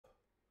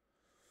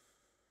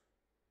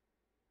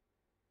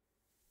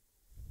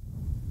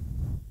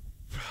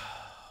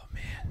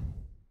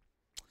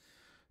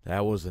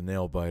That was a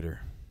nail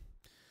biter.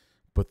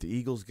 But the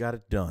Eagles got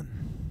it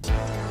done. You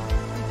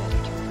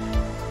better do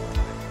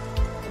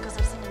it. Because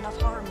I've seen enough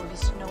horror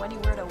movies to know any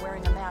weirdo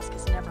wearing a mask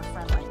is never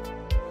friendly.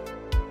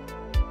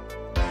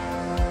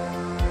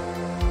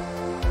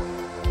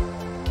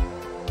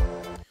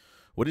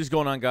 What is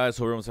going on, guys?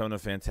 Hope everyone's having a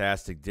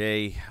fantastic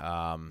day.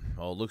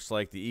 Well, it looks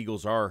like the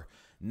Eagles are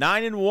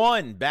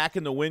 9-1, back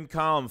in the win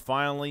column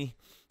finally.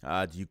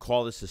 Do you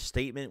call this a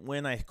statement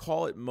win? I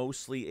call it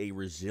mostly a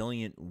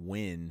resilient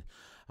win.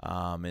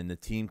 And the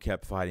team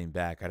kept fighting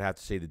back. I'd have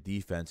to say the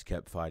defense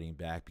kept fighting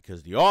back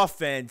because the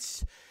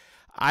offense,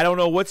 I don't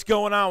know what's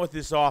going on with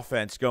this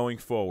offense going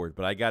forward,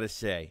 but I got to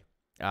say,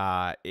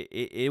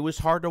 it was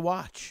hard to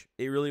watch.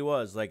 It really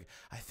was. Like,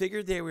 I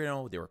figured they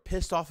were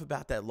pissed off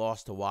about that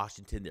loss to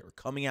Washington. They were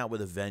coming out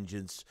with a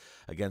vengeance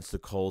against the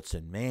Colts,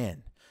 and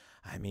man,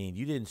 I mean,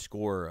 you didn't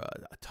score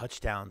a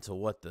touchdown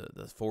until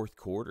the fourth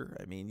quarter.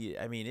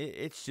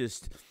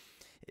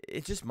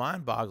 It's just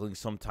mind-boggling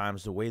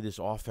sometimes the way this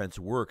offense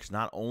works.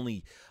 Not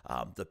only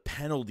the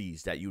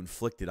penalties that you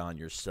inflicted on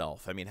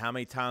yourself. I mean, how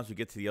many times we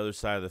get to the other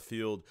side of the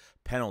field,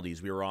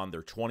 penalties. We were on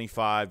their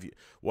 25,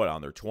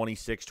 on their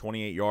 26,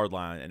 28-yard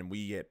line, and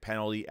we get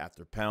penalty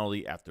after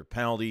penalty after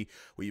penalty.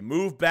 We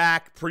move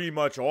back pretty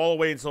much all the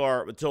way until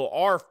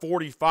our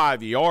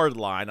 45-yard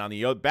line on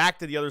the back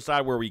to the other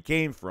side where we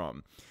came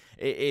from.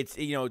 It's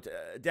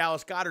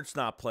Dallas Goedert's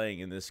not playing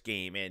in this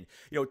game, and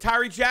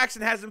Tyree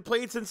Jackson hasn't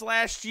played since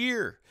last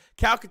year.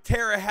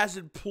 Calcaterra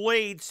hasn't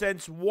played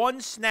since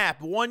one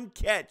snap, one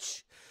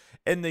catch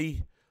in the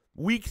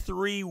Week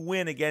 3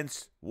 win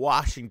against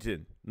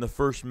Washington in the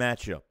first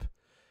matchup.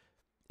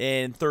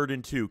 And 3rd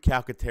and 2,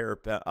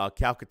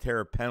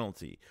 Calcaterra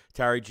penalty,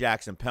 Tyree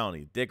Jackson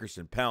penalty,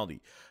 Dickerson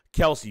penalty,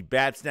 Kelsey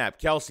bad snap,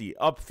 Kelsey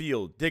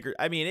upfield, Dickerson.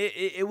 I mean,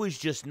 it was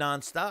just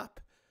nonstop.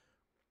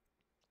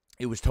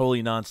 It was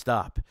totally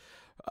nonstop.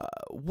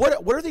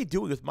 What are they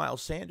doing with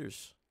Miles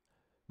Sanders?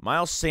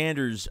 Miles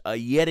Sanders,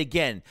 yet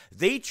again,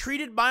 they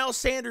treated Miles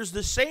Sanders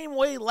the same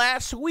way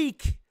last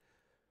week.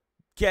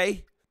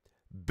 Okay?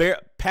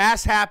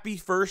 Pass happy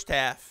first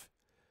half.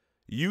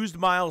 Used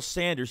Miles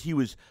Sanders. He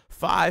was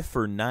 5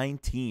 for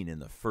 19 in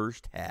the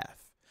first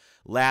half.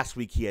 Last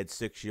week, he had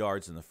 6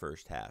 yards in the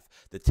first half.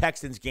 The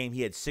Texans game,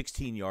 he had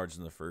 16 yards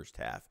in the first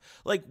half.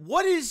 Like,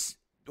 what is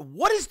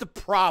the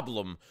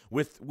problem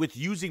with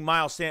using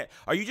Miles Sanders?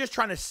 Are you just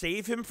trying to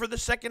save him for the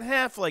second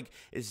half? Like,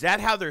 is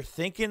that how they're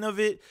thinking of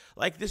it?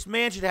 Like, this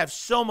man should have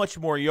so much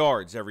more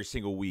yards every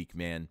single week,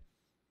 man.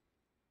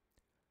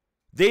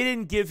 They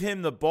didn't give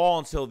him the ball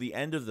until the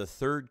end of the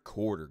third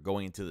quarter,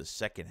 going into the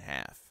second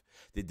half.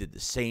 They did the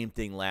same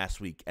thing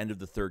last week. End of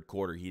the third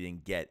quarter, he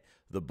didn't get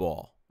the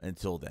ball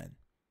until then.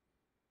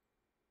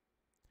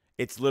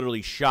 It's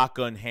literally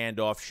shotgun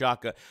handoff,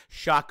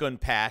 shotgun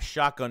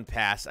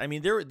pass. I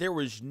mean, there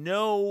was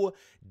no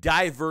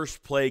diverse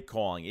play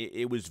calling.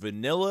 It was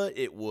vanilla.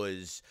 It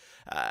was,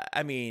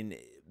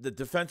 the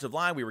defensive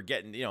line, we were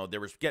getting, there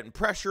was getting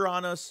pressure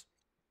on us.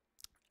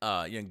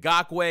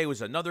 Ngakoue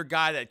was another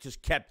guy that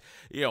just kept,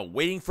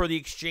 waiting for the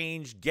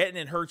exchange, getting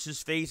in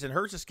Hurts' face, and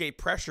Hurts escaped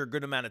pressure a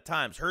good amount of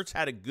times. Hurts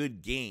had a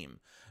good game.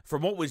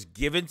 From what was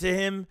given to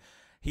him,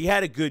 he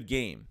had a good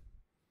game.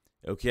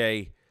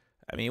 Okay?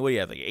 I mean, what do you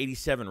have, like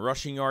 87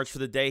 rushing yards for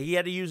the day? He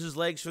had to use his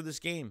legs for this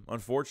game.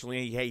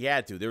 Unfortunately, he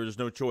had to. There was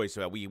no choice.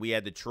 We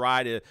had to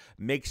try to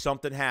make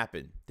something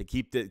happen to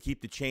keep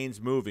the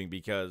chains moving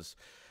because,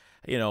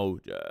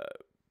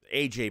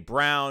 A.J.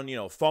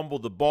 Brown,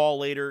 fumbled the ball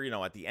later,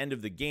 at the end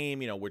of the game,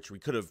 which we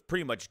could have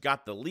pretty much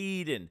got the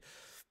lead. And,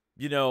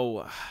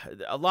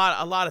 a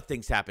lot of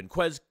things happened.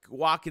 Quez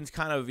Watkins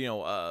kind of,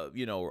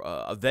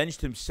 avenged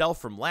himself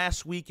from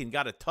last week and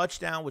got a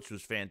touchdown, which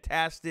was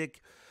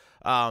fantastic.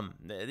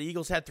 The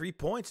Eagles had 3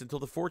 points until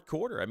the fourth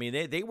quarter. I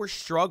mean, they were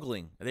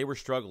struggling.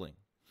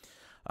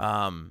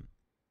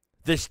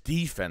 This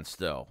defense,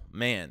 though,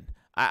 man,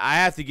 I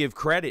have to give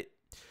credit.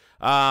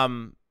 I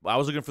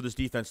was looking for this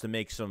defense to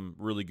make some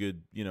really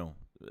good,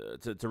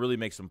 to really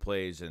make some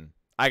plays. And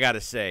I got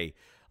to say,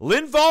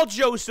 Lival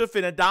Joseph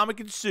and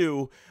Ndamukong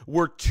Suh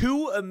were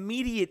 2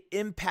 immediate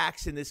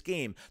impacts in this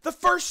game. The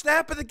first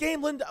snap of the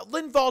game,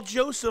 Lival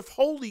Joseph,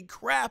 holy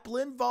crap,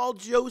 Lival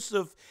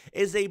Joseph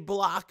is a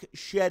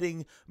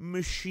block-shedding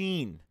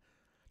machine.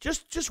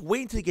 Just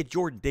wait until you get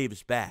Jordan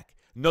Davis back.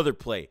 Another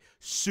play,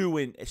 Suh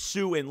and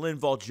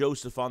Lival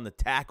Joseph on the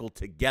tackle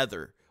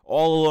together,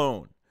 all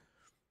alone.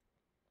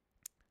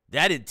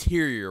 That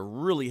interior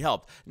really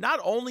helped. Not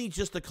only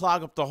just to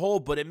clog up the hole,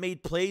 but it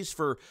made plays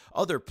for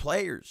other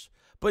players.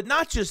 But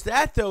not just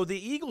that, though. The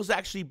Eagles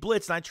actually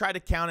blitzed, and I tried to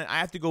count it. I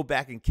have to go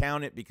back and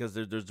count it because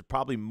there's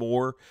probably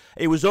more.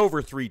 It was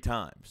over 3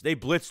 times. They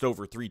blitzed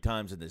over 3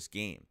 times in this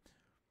game.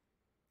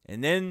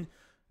 And then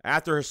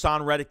after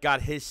Hassan Reddick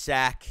got his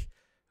sack,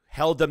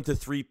 held them to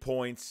 3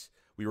 points,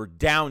 we were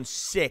down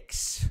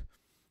 6,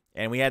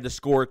 and we had to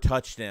score a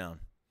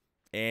touchdown.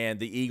 And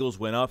the Eagles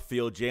went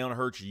upfield. Jalen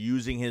Hurts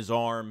using his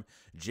arm.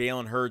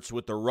 Jalen Hurts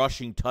with the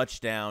rushing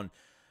touchdown.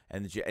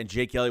 and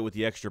Jake Elliott with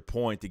the extra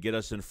point to get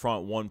us in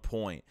front 1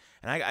 point.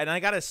 And I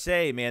got to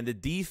say, man, the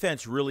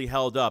defense really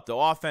held up. The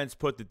offense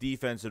put the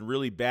defense in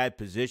really bad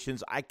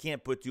positions. I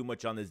can't put too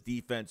much on this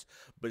defense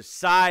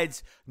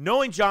besides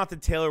knowing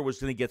Jonathan Taylor was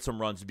going to get some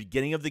runs. At the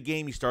beginning of the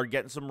game, he started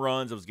getting some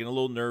runs. I was getting a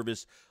little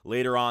nervous.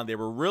 Later on, they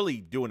were really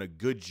doing a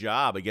good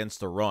job against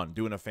the run,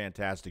 doing a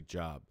fantastic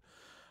job.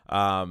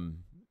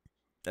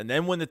 And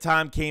then when the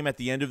time came at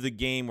the end of the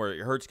game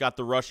where Hurts got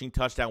the rushing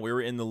touchdown, we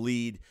were in the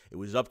lead. It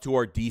was up to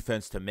our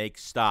defense to make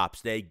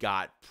stops. They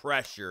got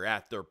pressure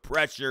after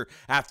pressure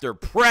after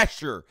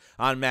pressure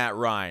on Matt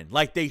Ryan,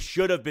 like they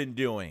should have been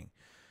doing.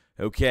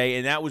 Okay,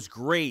 and that was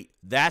great.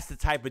 That's the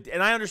type of –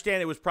 and I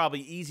understand it was probably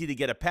easy to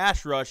get a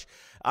pass rush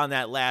on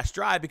that last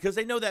drive because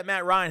they know that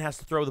Matt Ryan has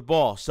to throw the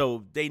ball.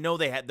 So they know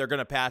they're going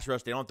to pass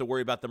rush. They don't have to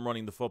worry about them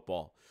running the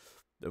football.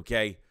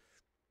 Okay?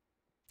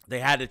 They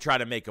had to try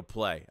to make a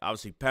play.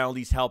 Obviously,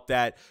 penalties helped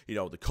that. You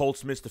know, the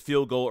Colts missed a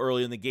field goal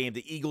early in the game.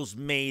 The Eagles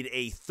made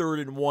a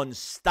 3rd-and-1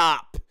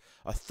 stop,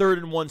 a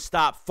 3rd-and-1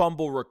 stop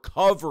fumble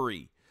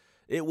recovery.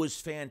 It was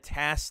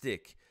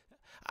fantastic.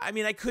 I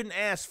mean, I couldn't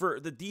ask for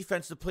the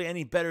defense to play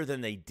any better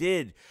than they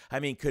did. I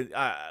mean,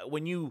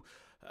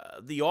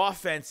 the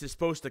offense is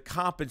supposed to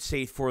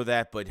compensate for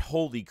that, but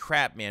holy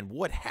crap, man,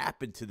 what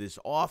happened to this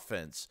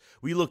offense?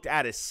 We looked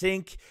out of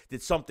sync.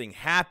 Did something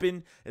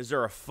happen? Is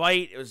there a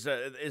fight? Is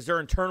there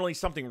internally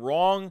something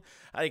wrong?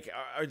 Like,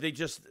 are they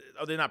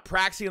not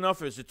practicing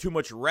enough? Or is it too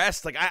much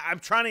rest? Like, I'm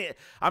trying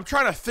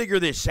to figure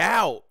this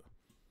out.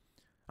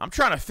 I'm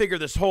trying to figure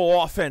this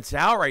whole offense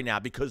out right now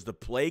because the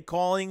play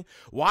calling,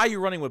 why are you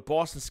running with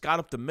Boston Scott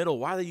up the middle?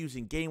 Why are they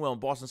using Gainwell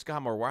and Boston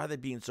Scott more? Why are they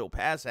being so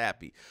pass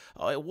happy?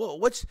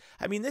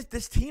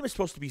 This team is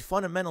supposed to be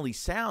fundamentally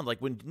sound. Like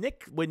when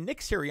Nick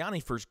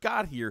Sirianni first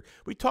got here,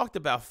 we talked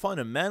about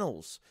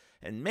fundamentals.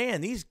 And man,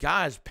 these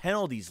guys,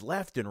 penalties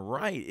left and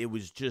right. It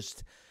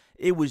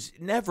was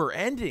never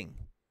ending.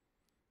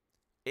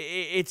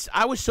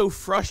 I was so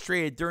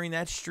frustrated during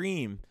that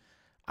stream.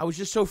 I was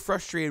just so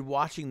frustrated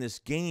watching this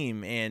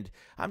game, and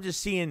I'm just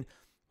seeing,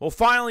 well,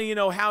 finally,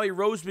 Howie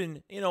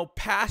Roseman,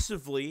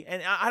 passively,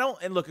 and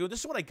and look,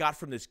 this is what I got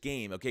from this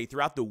game, okay,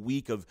 throughout the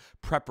week of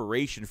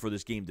preparation for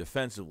this game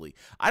defensively.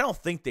 I don't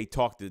think they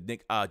talked to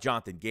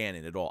Jonathan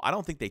Gannon at all. I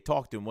don't think they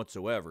talked to him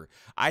whatsoever.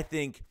 I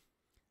think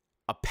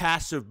a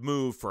passive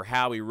move for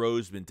Howie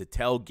Roseman to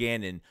tell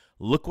Gannon,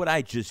 look what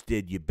I just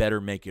did, you better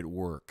make it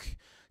work.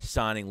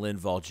 Signing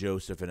Lival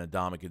Joseph and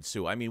Ndamukong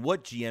Suh. I mean,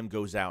 what GM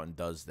goes out and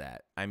does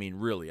that? I mean,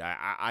 really,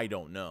 I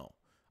don't know.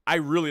 I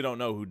really don't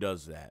know who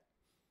does that.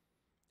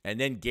 And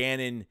then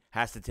Gannon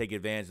has to take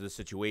advantage of the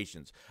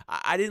situations.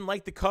 I didn't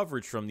like the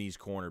coverage from these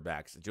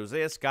cornerbacks.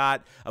 Josiah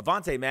Scott,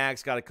 Avonte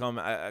Maggs got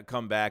to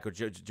come back. Or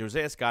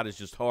Josiah Scott is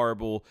just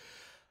horrible.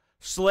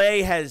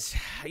 Slay has,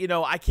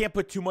 I can't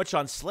put too much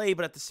on Slay,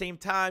 but at the same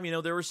time,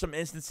 there were some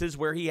instances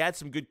where he had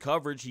some good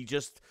coverage. He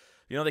just...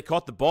 they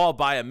caught the ball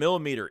by a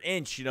millimeter,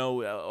 inch,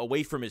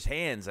 away from his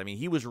hands. I mean,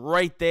 he was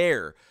right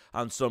there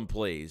on some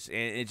plays,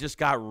 and it just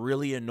got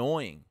really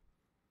annoying.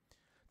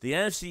 The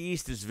NFC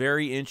East is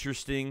very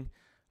interesting.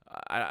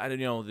 I don't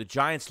know. The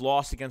Giants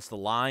lost against the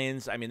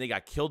Lions. I mean, they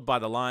got killed by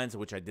the Lions,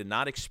 which I did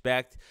not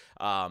expect.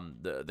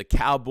 The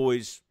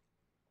Cowboys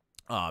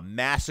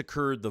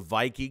massacred the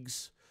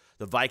Vikings.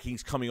 The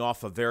Vikings coming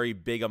off a very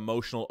big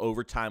emotional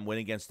overtime win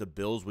against the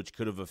Bills, which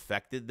could have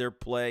affected their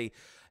play.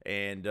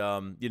 And,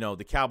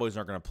 the Cowboys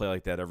aren't going to play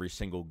like that every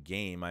single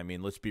game. I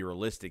mean, let's be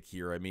realistic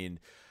here. I mean,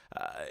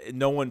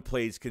 no one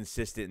plays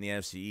consistent in the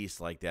NFC East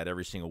like that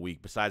every single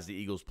week, besides the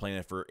Eagles playing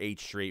it for 8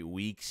 straight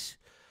weeks.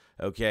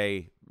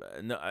 Okay,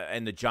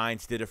 and the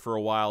Giants did it for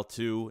a while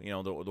too.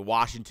 The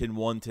Washington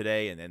won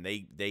today, and then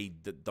they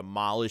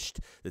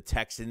demolished the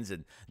Texans,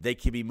 and they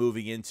could be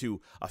moving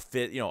into a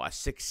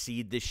 6th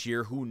seed this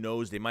year. Who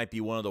knows? They might be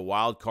one of the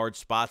wild card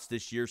spots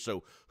this year.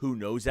 So who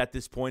knows at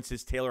this point?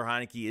 Since Taylor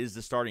Heineke is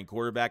the starting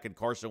quarterback and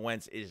Carson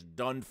Wentz is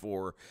done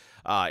for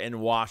in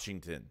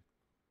Washington.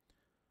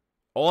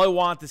 All I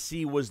want to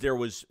see was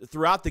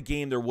throughout the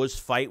game, there was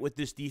fight with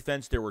this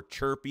defense. They were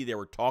chirpy. They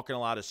were talking a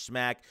lot of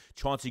smack.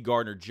 Chauncey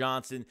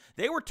Gardner-Johnson,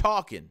 they were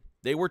talking.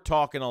 They were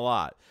talking a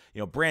lot.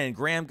 Brandon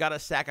Graham got a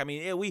sack. I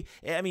mean,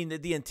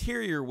 the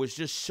interior was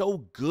just so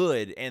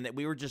good, and that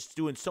we were just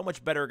doing so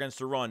much better against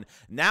the run.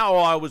 Now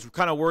all I was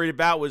kind of worried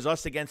about was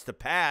us against the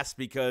pass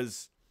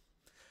because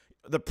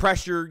the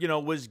pressure,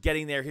 was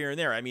getting there here and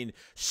there. I mean,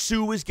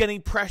 Sue was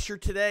getting pressure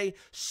today.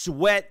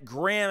 Sweat,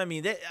 Graham. I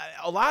mean,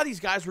 a lot of these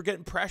guys were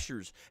getting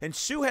pressures. And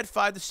Sue had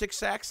 5 to 6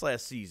 sacks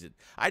last season.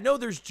 I know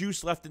there's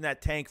juice left in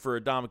that tank for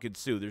Ndamukong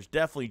Suh. There's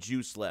definitely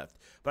juice left.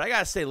 But I got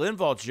to say,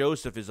 Lival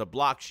Joseph is a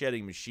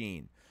block-shedding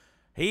machine.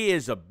 He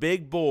is a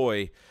big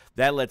boy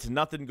that lets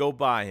nothing go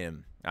by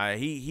him.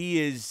 He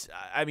is,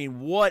 I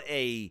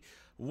mean,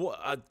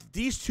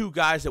 these two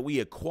guys that we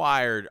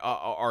acquired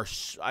are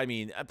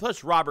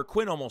plus Robert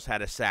Quinn almost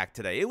had a sack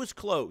today. It was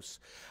close.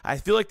 I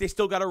feel like they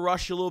still got to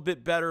rush a little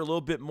bit better, a little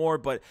bit more,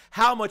 but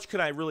how much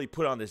can I really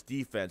put on this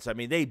defense? I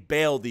mean, they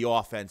bailed the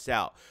offense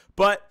out.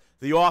 But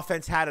the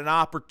offense had an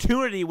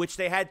opportunity, which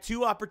they had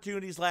 2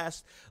 opportunities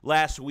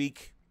last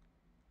week.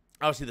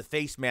 Obviously, the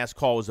face mask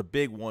call was a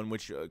big one,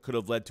 which could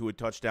have led to a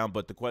touchdown.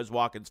 But the Quez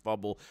Watkins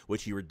fumble,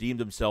 which he redeemed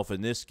himself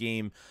in this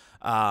game,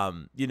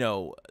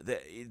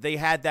 they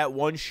had that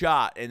one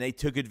shot, and they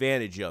took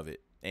advantage of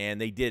it.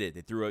 And they did it.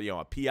 They threw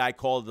a PI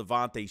call to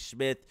Devontae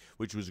Smith,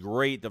 which was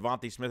great.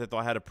 Devontae Smith, I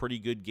thought, had a pretty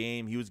good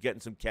game. He was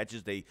getting some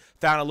catches. They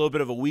found a little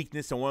bit of a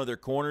weakness in one of their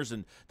corners,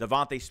 and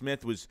Devontae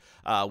Smith was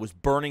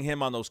burning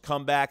him on those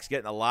comebacks,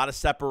 getting a lot of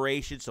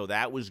separation, so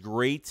that was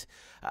great.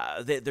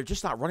 They're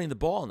just not running the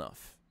ball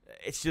enough.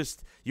 It's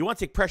just you want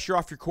to take pressure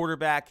off your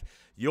quarterback.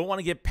 You don't want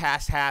to get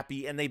pass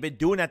happy, and they've been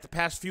doing that the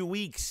past few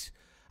weeks.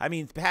 I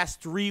mean, the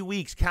past 3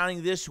 weeks,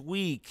 counting this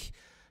week.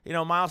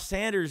 Miles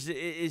Sanders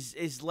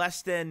is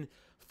less than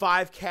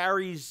 5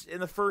 carries in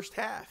the first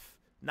half.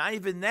 Not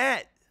even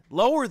that.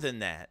 Lower than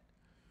that.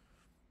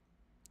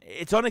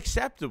 It's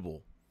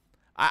unacceptable.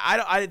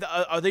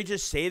 Are they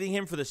just saving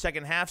him for the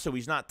second half so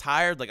he's not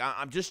tired? Like,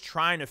 I'm just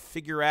trying to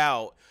figure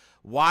out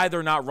why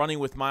they're not running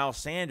with Miles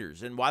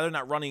Sanders and why they're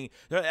not running.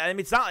 I mean,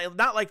 it's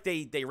not like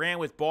they ran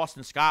with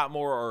Boston Scott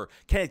more or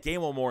Kenneth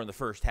Gainwell more in the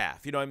first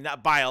half.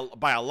 Not by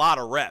a lot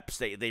of reps.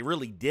 They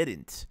really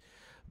didn't.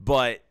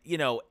 But,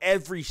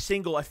 every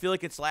single, I feel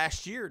like it's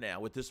last year now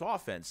with this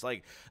offense.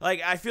 Like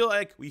I feel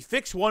like we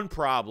fixed one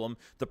problem,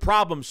 the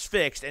problem's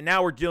fixed, and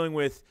now we're dealing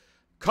with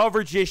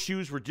coverage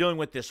issues. We're dealing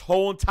with this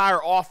whole entire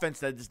offense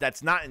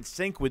that's not in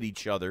sync with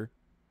each other.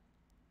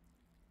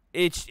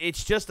 It's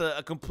just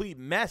a complete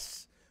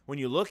mess when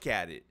you look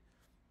at it.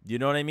 You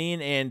know what I mean?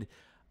 And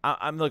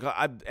I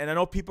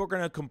know people are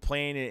going to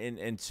complain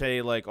and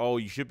say, like, oh,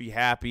 you should be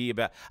happy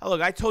about.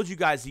 Look, I told you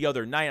guys the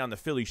other night on the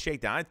Philly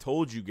Shakedown, I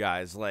told you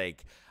guys,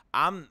 like,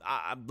 I'm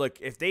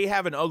if they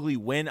have an ugly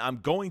win, I'm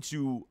not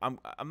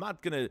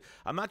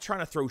trying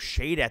to throw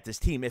shade at this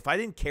team. If I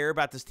didn't care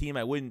about this team,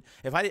 I wouldn't.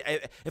 If I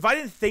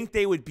didn't think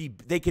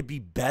they could be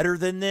better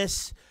than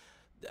this,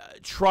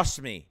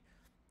 trust me,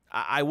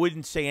 I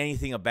wouldn't say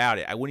anything about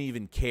it. I wouldn't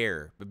even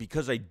care. But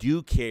because I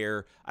do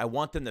care, I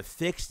want them to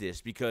fix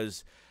this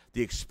because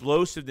the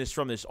explosiveness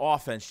from this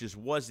offense just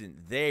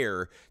wasn't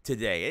there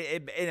today.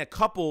 In a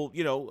couple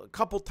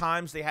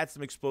times they had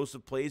some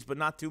explosive plays, but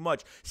not too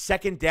much.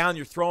 Second down,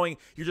 you're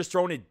just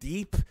throwing it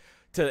deep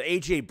to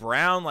A.J.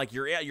 Brown. Like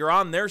you're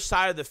on their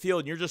side of the field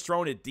and you're just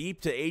throwing it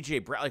deep to A.J.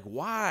 Brown. Like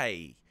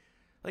why?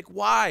 Like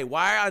why?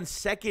 Why on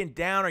second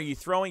down are you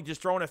throwing a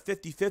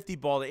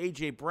 50-50 ball to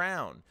A.J.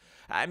 Brown?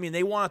 I mean,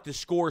 they wanted to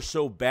score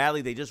so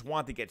badly. They just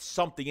wanted to get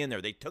something in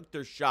there. They took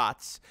their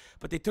shots,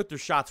 but they took their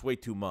shots way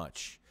too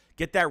much.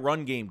 Get that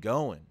run game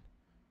going.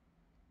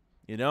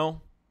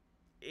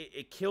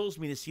 It kills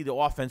me to see the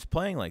offense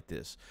playing like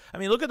this. I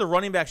mean, look at the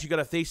running backs you got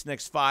to face the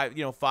next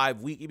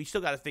 5 weeks. You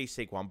still got to face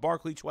Saquon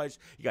Barkley twice.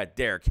 You got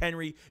Derrick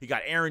Henry. You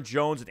got Aaron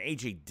Jones and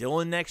A.J.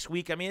 Dillon next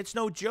week. I mean, it's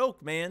no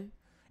joke, man.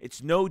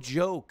 It's no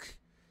joke.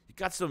 You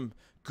got some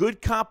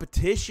good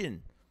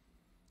competition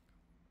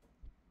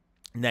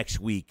next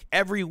week.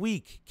 Every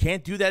week.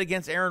 Can't do that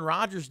against Aaron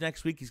Rodgers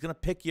next week. He's going to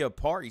pick you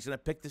apart. He's going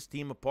to pick this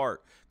team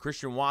apart.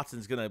 Christian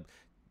Watson's going to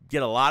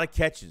get a lot of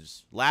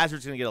catches.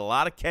 Lazard's going to get a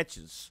lot of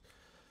catches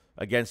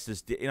against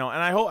this, and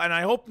I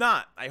hope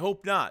not. I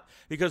hope not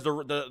because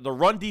the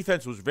run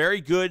defense was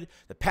very good.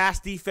 The pass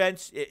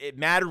defense, it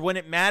mattered when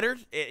it mattered.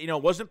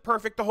 It wasn't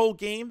perfect the whole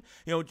game.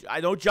 I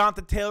know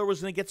Jonathan Taylor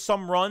was going to get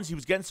some runs. He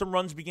was getting some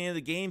runs beginning of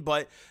the game,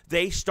 but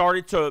they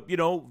started to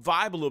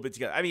vibe a little bit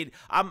together. I mean,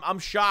 I'm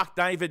shocked.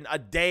 Not even a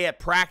day at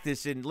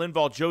practice in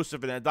Linval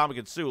Joseph and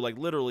Ndamukong Suh, like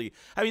literally.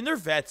 I mean, they're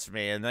vets,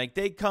 man. Like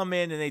they come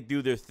in and they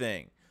do their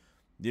thing.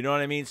 You know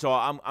what I mean? So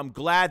I'm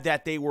glad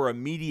that they were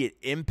immediate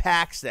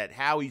impacts, that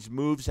Howie's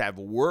moves have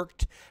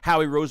worked.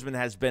 Howie Roseman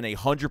has been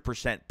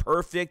 100%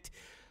 perfect.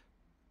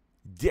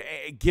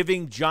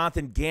 Giving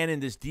Jonathan Gannon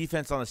this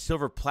defense on a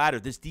silver platter.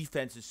 This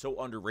defense is so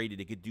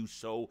underrated. It could do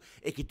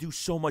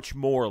so much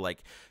more. Like,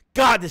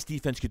 God, this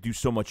defense could do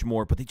so much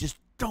more, but they just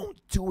don't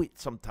do it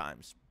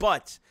sometimes.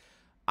 But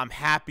I'm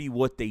happy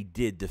what they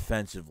did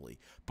defensively.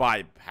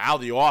 By how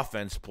the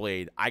offense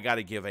played, I got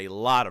to give a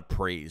lot of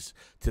praise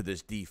to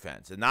this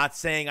defense. And not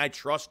saying I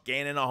trust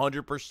Gannon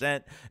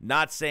 100%,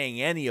 not saying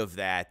any of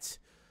that,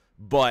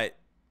 but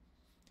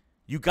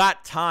you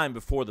got time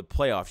before the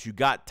playoffs. You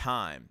got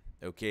time,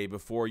 okay,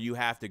 before you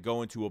have to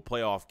go into a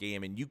playoff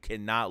game, and you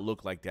cannot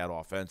look like that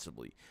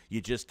offensively.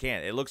 You just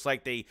can't. It looks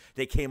like they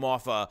came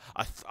off a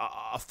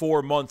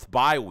 4-month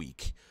bye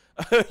week.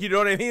 You know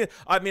what I mean?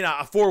 I mean,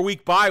 a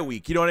 4-week bye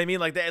week. You know what I mean?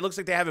 Like it looks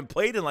like they haven't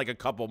played in like a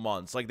couple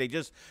months. Like they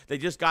just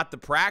got the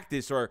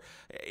practice, or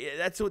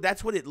that's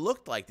what it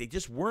looked like. They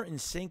just weren't in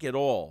sync at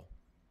all.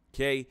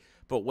 Okay,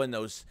 but when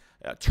those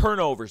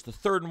turnovers, the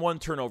 3rd and 1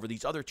 turnover,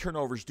 these other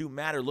turnovers do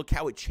matter. Look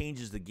how it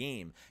changes the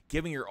game,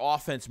 giving your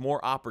offense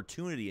more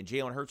opportunity. And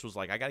Jalen Hurts was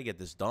like, I got to get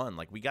this done.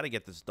 Like we got to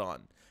get this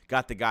done.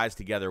 Got the guys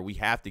together. We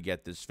have to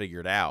get this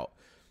figured out.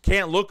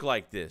 Can't look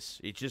like this.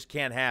 It just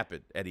can't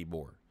happen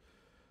anymore.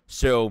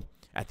 So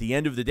at the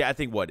end of the day, I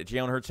think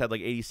Jalen Hurts had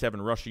like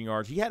 87 rushing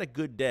yards. He had a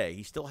good day.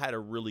 He still had a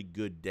really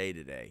good day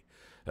today.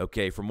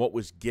 Okay, from what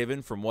was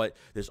given, from what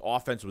this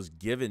offense was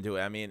given to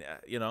it. I mean,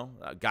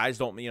 guys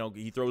don't,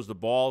 he throws the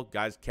ball,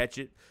 guys catch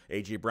it.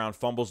 A.J. Brown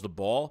fumbles the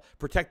ball.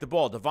 Protect the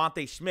ball.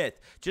 Devontae Smith,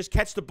 just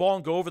catch the ball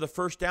and go over the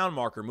first down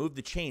marker. Move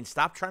the chain.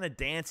 Stop trying to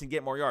dance and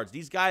get more yards.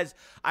 These guys,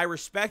 I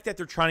respect that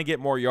they're trying to get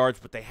more yards,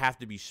 but they have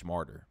to be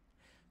smarter.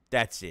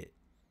 That's it.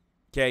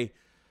 Okay?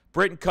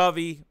 Britton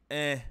Covey,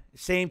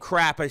 same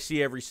crap I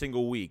see every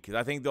single week.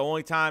 I think the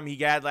only time he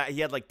had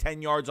like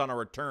 10 yards on a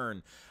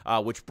return,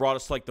 which brought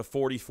us like the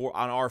 44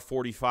 on our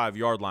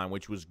 45-yard line,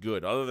 which was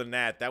good. Other than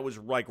that, that was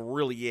like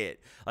really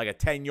it. Like a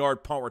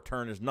 10-yard punt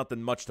return is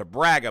nothing much to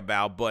brag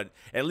about, but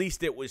at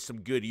least it was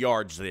some good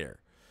yards there.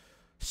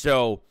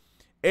 So,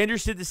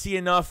 interested to see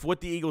enough what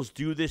the Eagles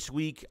do this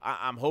week.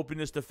 I'm hoping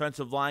this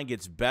defensive line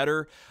gets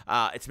better.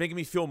 It's making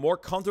me feel more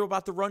comfortable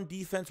about the run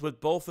defense with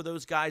both of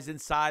those guys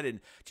inside. And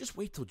just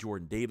wait till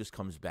Jordan Davis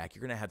comes back. You're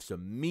going to have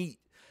some meat.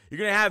 You're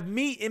going to have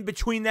meat in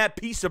between that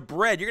piece of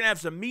bread. You're going to have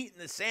some meat in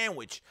the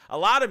sandwich. A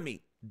lot of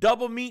meat.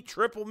 Double meat,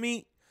 triple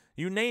meat.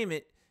 You name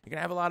it. You're going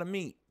to have a lot of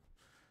meat.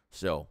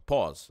 So,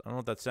 pause. I don't know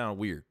if that sounded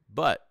weird.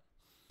 But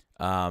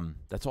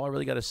that's all I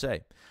really got to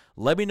say.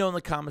 Let me know in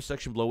the comment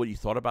section below what you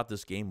thought about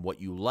this game, what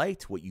you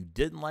liked, what you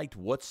didn't like,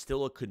 what's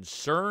still a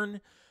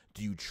concern.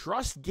 Do you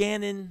trust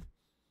Gannon?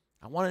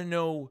 I want to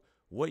know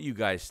what you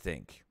guys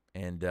think.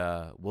 And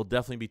we'll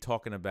definitely be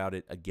talking about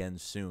it again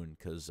soon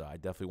because I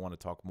definitely want to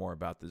talk more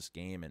about this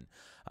game and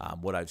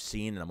what I've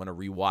seen. And I'm going to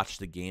rewatch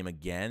the game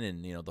again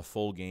and, the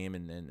full game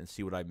and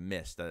see what I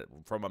missed.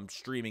 From a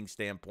streaming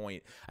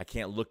standpoint, I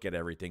can't look at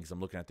everything because I'm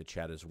looking at the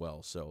chat as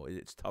well. So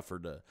it's tougher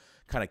to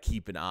kind of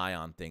keep an eye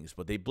on things.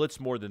 But they blitzed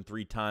more than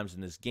 3 times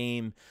in this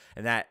game.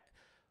 And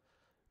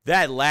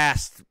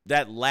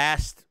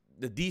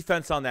the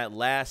defense on that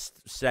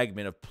last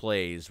segment of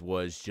plays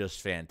was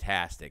just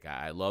fantastic.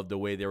 I love the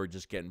way they were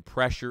just getting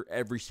pressure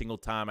every single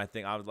time. I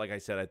think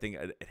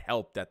it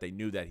helped that they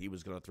knew that he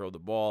was going to throw the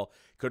ball,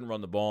 couldn't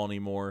run the ball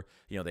anymore.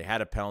 They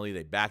had a penalty.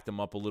 They backed them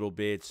up a little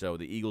bit, so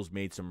the Eagles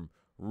made some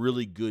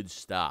really good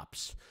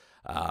stops.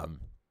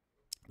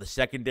 The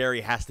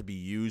secondary has to be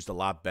used a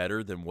lot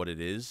better than what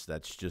it is.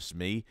 That's just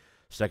me.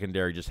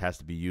 Secondary just has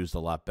to be used a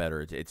lot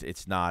better.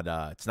 It's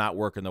not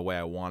working the way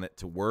I want it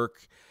to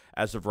work.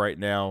 As of right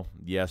now,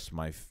 yes,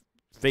 my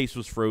face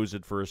was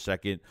frozen for a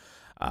second,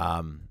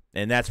 and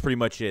that's pretty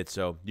much it.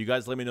 So you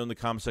guys let me know in the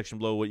comment section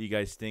below what you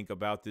guys think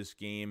about this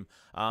game,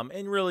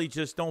 and really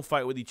just don't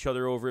fight with each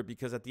other over it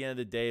because at the end of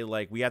the day,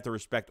 like, we have to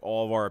respect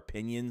all of our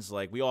opinions.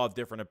 Like, we all have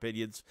different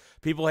opinions.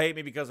 People hate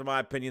me because of my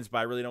opinions, but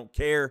I really don't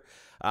care.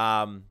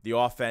 The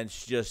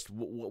offense just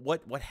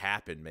what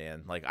happened,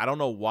 man? Like, I don't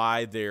know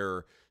why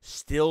they're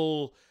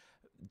still.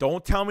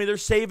 Don't tell me they're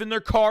saving their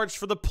cards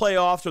for the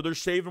playoffs or they're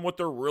saving what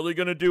they're really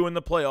going to do in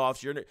the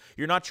playoffs.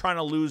 You're not trying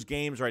to lose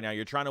games right now.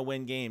 You're trying to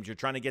win games. You're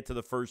trying to get to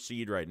the first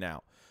seed right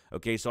now.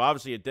 Okay, so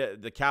obviously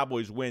the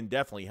Cowboys win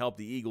definitely helped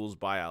the Eagles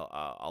by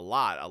a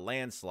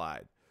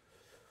landslide.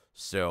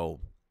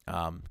 So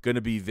going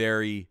to be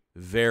very,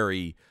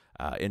 very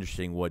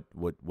interesting what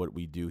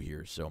we do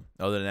here. So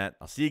other than that,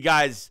 I'll see you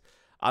guys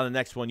on the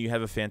next one. You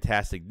have a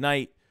fantastic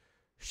night.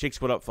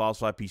 SHAKESQUAD up,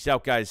 follow, peace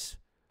out, guys.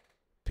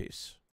 Peace.